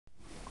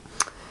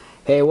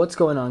Hey, what's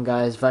going on,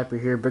 guys? Viper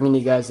here, bringing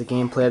you guys the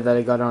gameplay that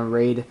I got on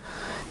Raid.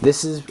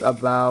 This is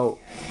about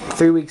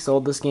 3 weeks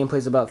old. This gameplay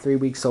is about 3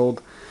 weeks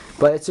old,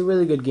 but it's a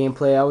really good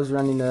gameplay. I was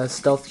running a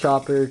stealth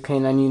chopper,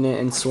 canine unit,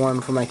 and swarm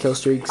for my kill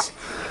streaks.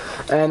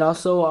 And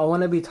also, I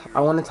want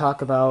to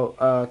talk about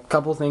a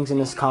couple things in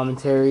this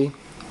commentary.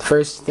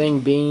 First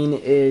thing being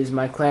is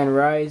my clan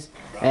rise,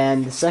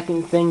 and the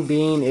second thing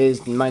being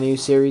is my new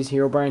series,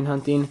 Herobrine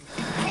Hunting.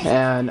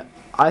 And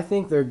I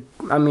think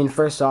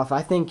first off,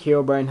 I think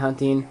Herobrine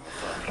Hunting,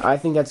 I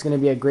think that's going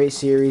to be a great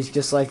series,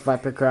 just like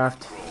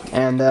Vipercraft.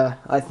 And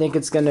I think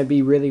it's going to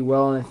be really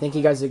well, and I think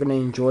you guys are going to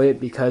enjoy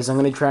it because I'm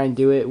going to try and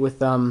do it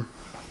with, I'm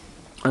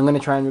going to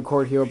try and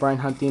record Herobrine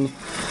Hunting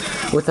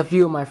with a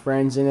few of my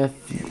friends. And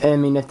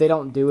if they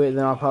don't do it,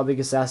 then I'll probably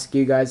just ask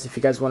you guys if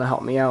you guys want to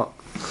help me out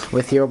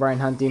with Herobrine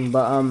Hunting.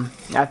 But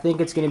I think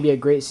it's going to be a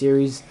great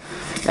series,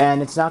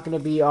 and it's not going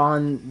to be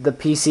on the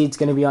PC, it's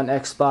going to be on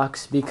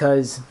Xbox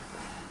because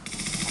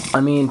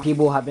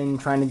people have been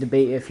trying to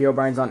debate if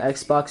Herobrine's on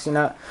Xbox or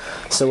not.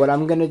 So what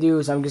I'm going to do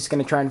is I'm just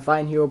going to try and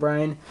find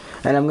Herobrine,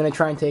 and I'm going to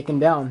try and take him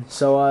down.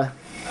 So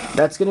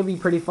that's going to be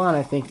pretty fun,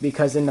 I think,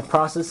 because in the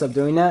process of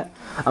doing that,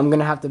 I'm going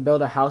to have to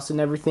build a house and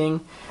everything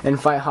and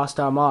fight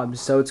hostile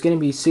mobs. So it's going to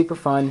be super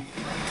fun,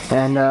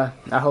 and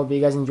I hope you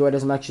guys enjoy it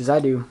as much as I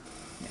do.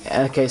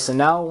 Okay, so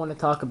now I want to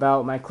talk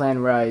about my clan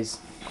rise.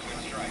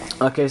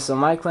 Okay, so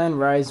my clan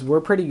rise,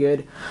 we're pretty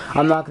good.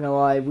 I'm not gonna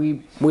lie.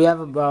 We have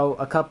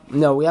about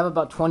we have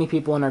about 20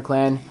 people in our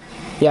clan.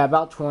 Yeah,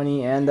 about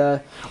 20,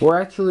 and we're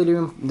actually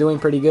doing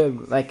pretty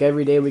good. Like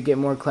every day we get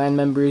more clan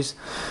members.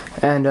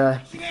 And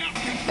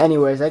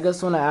anyways, I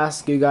just want to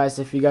ask you guys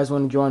if you guys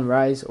want to join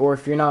Rise, or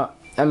if you're not.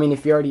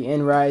 If you're already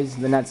in Rise,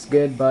 then that's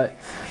good. But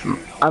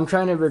I'm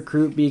trying to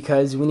recruit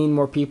because we need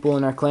more people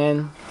in our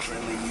clan.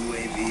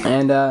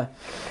 And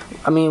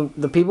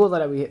the people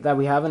that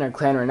we have in our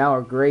clan right now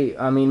are great.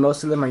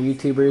 Most of them are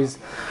YouTubers,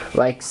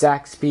 like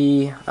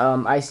Zaxp,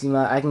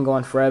 Icema. I can go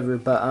on forever,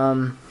 but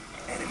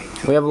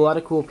we have a lot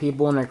of cool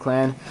people in our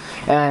clan,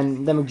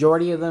 and the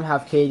majority of them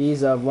have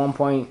KDs of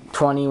 1.20,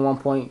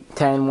 1.10,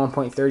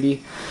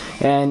 1.30,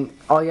 and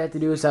all you have to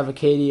do is have a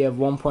KD of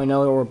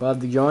 1.0 or above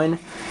to join,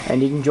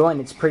 and you can join.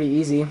 It's pretty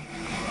easy,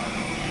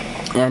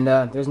 and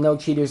there's no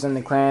cheaters in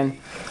the clan.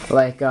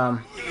 Like I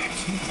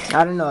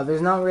don't know,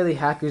 there's not really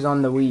hackers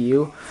on the Wii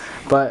U,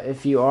 but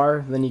if you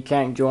are, then you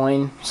can't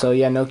join. So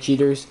yeah, no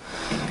cheaters.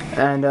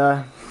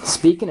 And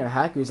speaking of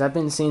hackers, I've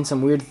been seeing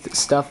some weird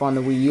stuff on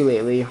the Wii U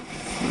lately.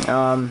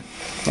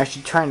 I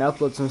should try and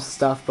upload some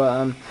stuff,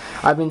 but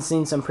I've been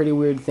seeing some pretty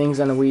weird things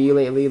on the Wii U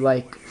lately.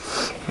 Like,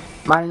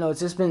 I don't know,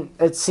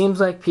 it seems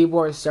like people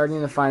are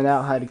starting to find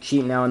out how to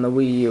cheat now on the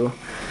Wii U,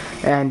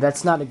 and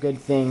that's not a good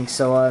thing.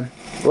 So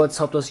let's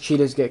hope those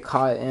cheaters get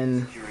caught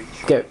and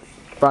get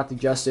brought to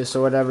justice,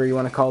 or whatever you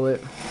want to call it.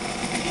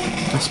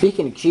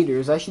 Speaking of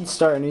cheaters, I should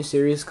start a new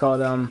series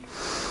called I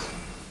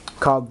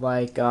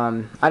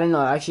don't know,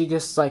 I should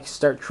just like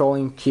start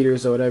trolling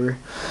cheaters or whatever.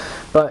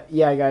 But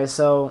yeah, guys,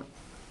 so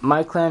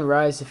my clan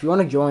rise, if you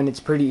want to join, it's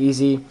pretty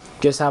easy.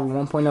 Just have a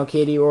 1.0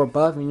 KD or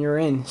above and you're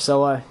in.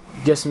 So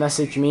just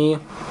message me,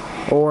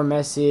 or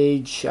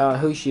message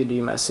who should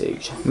you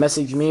message?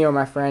 Message me or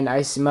my friend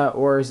Icema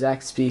or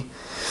Zaxp.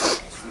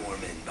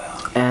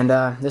 And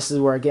this is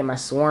where I get my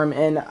swarm,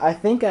 and I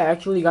think I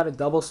actually got a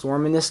double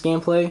swarm in this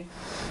gameplay.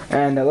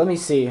 And let me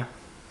see.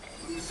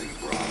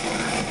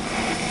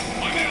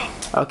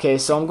 Okay,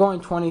 so I'm going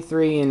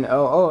 23 and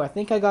I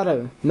think I got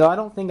a, no, I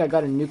don't think I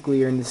got a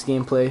nuclear in this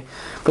gameplay,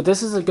 but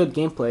this is a good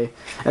gameplay.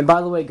 And by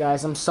the way,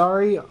 guys, I'm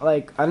sorry,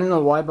 like, I don't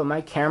know why, but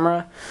my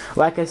camera,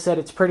 like I said,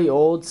 it's pretty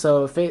old,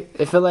 so if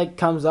it like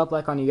comes up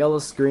like on a yellow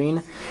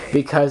screen,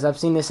 because I've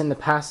seen this in the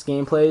past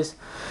gameplays,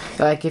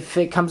 like if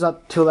it comes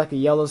up to like a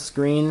yellow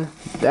screen,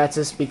 that's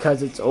just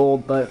because it's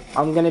old. But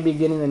I'm gonna be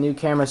getting a new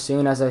camera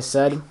soon, as I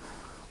said.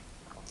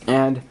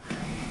 And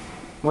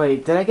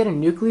wait, did I get a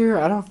nuclear?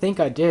 I don't think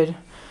I did.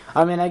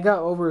 I got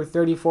over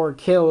 34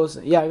 kills.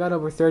 Yeah, I got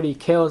over 30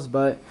 kills,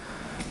 but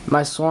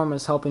my swarm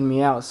is helping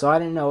me out. So I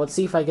don't know. Let's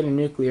see if I get a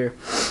nuclear.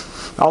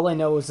 All I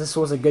know is this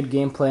was a good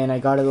gameplay, and I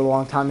got it a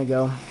long time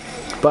ago.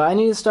 But I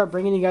need to start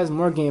bringing you guys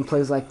more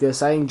gameplays like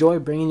this. I enjoy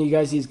bringing you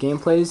guys these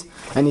gameplays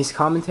and these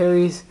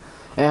commentaries,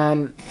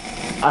 and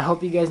I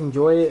hope you guys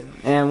enjoy it.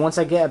 And once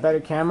I get a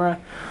better camera,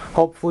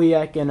 hopefully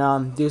I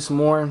can do some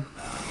more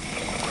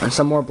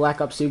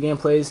Black Ops 2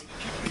 gameplays.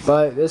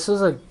 But this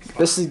is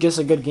just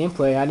a good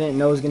gameplay. I didn't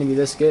know it was going to be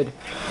this good.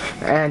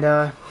 And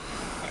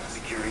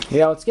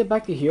yeah, let's get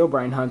back to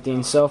Herobrine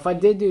Hunting. So if I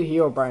did do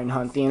Herobrine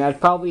Hunting, I'd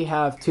probably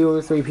have 2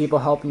 or 3 people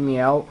helping me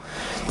out.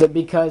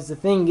 Because the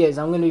thing is,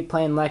 I'm going to be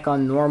playing like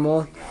on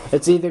normal.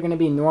 It's either going to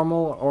be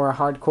normal or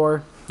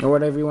hardcore, or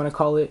whatever you want to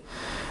call it.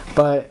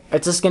 But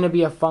it's just going to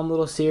be a fun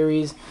little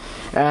series.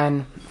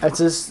 And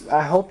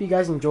I hope you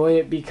guys enjoy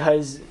it,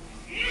 because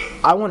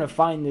I want to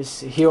find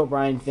this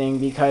Herobrine thing,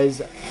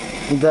 because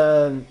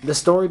the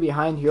story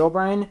behind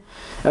Herobrine,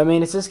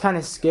 it's just kind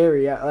of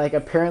scary. Like,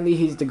 apparently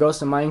he's the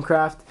ghost of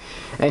Minecraft,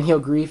 and he'll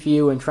grief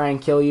you and try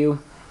and kill you.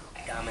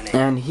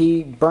 and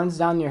he burns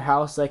down your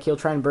house. Like, he'll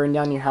try and burn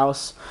down your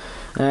house,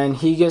 and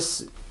he's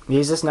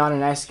just not a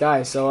nice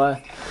guy. So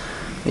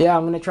yeah,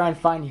 I'm gonna try and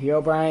find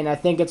Herobrine. I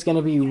think it's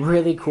gonna be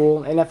really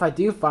cool, and if I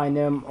do find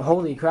him,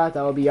 holy crap,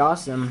 that would be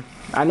awesome.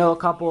 I know a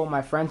couple of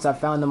my friends have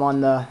found him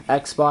on the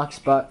Xbox,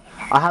 but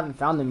I haven't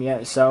found him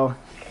yet. So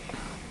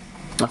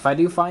if I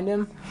do find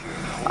him,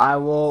 I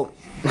will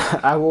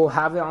I will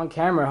have it on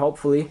camera,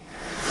 hopefully.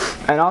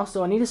 And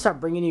also, I need to start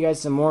bringing you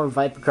guys some more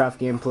Vipercraft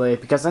gameplay,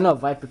 because I know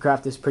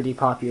Vipercraft is pretty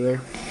popular.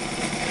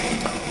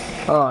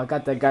 Oh, I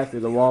got that guy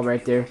through the wall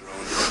right there.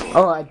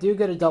 Oh, I do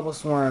get a double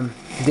swarm.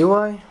 Do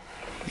I?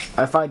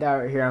 If I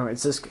die right here,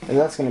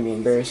 that's gonna be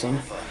embarrassing.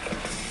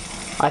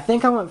 I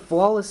think I went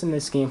flawless in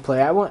this gameplay.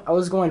 I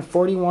was going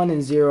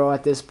 41-0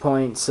 at this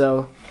point.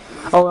 So,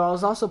 oh, I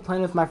was also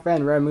playing with my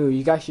friend Remu.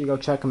 You guys should go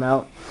check him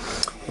out.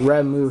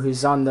 Remu,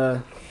 who's on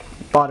the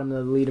bottom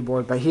of the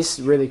leaderboard, but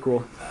he's really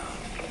cool.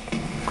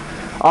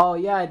 Oh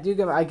yeah, I do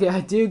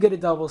get a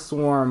double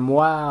swarm.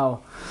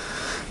 Wow.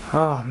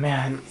 Oh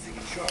man.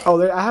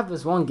 Oh, I have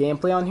this one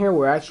gameplay on here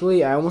where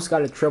actually I almost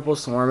got a triple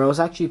swarm. It was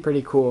actually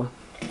pretty cool.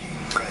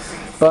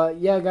 But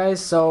yeah,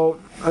 guys, so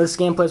this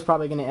gameplay is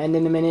probably going to end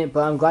in a minute,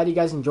 but I'm glad you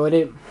guys enjoyed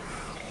it.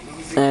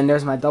 And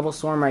there's my double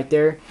swarm right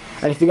there.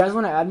 And if you guys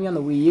want to add me on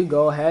the Wii U,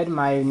 go ahead.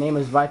 My name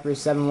is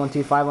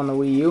Viper7125 on the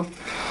Wii U.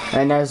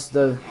 And there's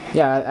the,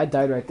 yeah, I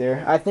died right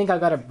there. I think I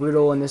got a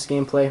brutal in this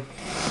gameplay,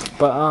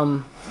 but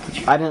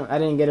I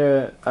didn't get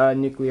a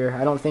nuclear.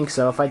 I don't think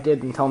so. If I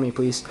did, then tell me,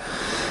 please.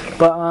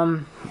 But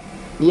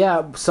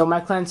yeah, so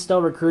my clan's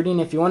still recruiting.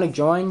 If you want to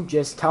join,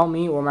 just tell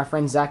me, or my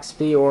friend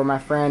Zaxby, or my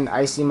friend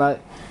Icy Mutt.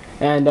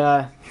 And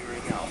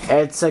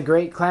it's a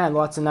great clan,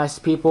 lots of nice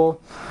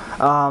people,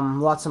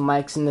 lots of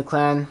mics in the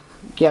clan.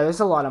 Yeah, there's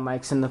a lot of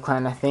mics in the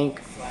clan, I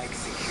think.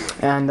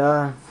 And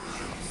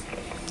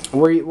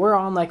we're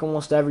on like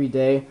almost every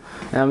day,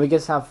 and we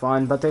just have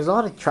fun. But there's a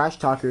lot of trash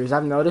talkers.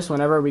 I've noticed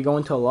whenever we go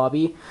into a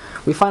lobby,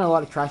 we find a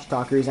lot of trash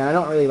talkers, and I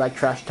don't really like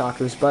trash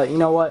talkers. But you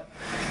know what?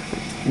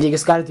 You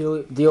just gotta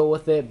deal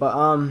with it. But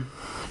I'm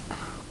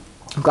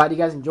glad you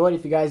guys enjoyed.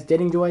 If you guys did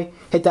enjoy,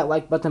 hit that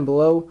like button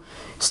below.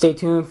 Stay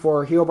tuned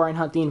for Herobrine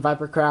hunting,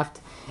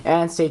 Vipercraft,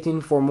 and stay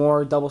tuned for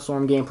more double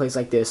swarm gameplays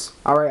like this.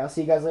 Alright, I'll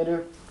see you guys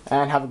later,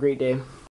 and have a great day.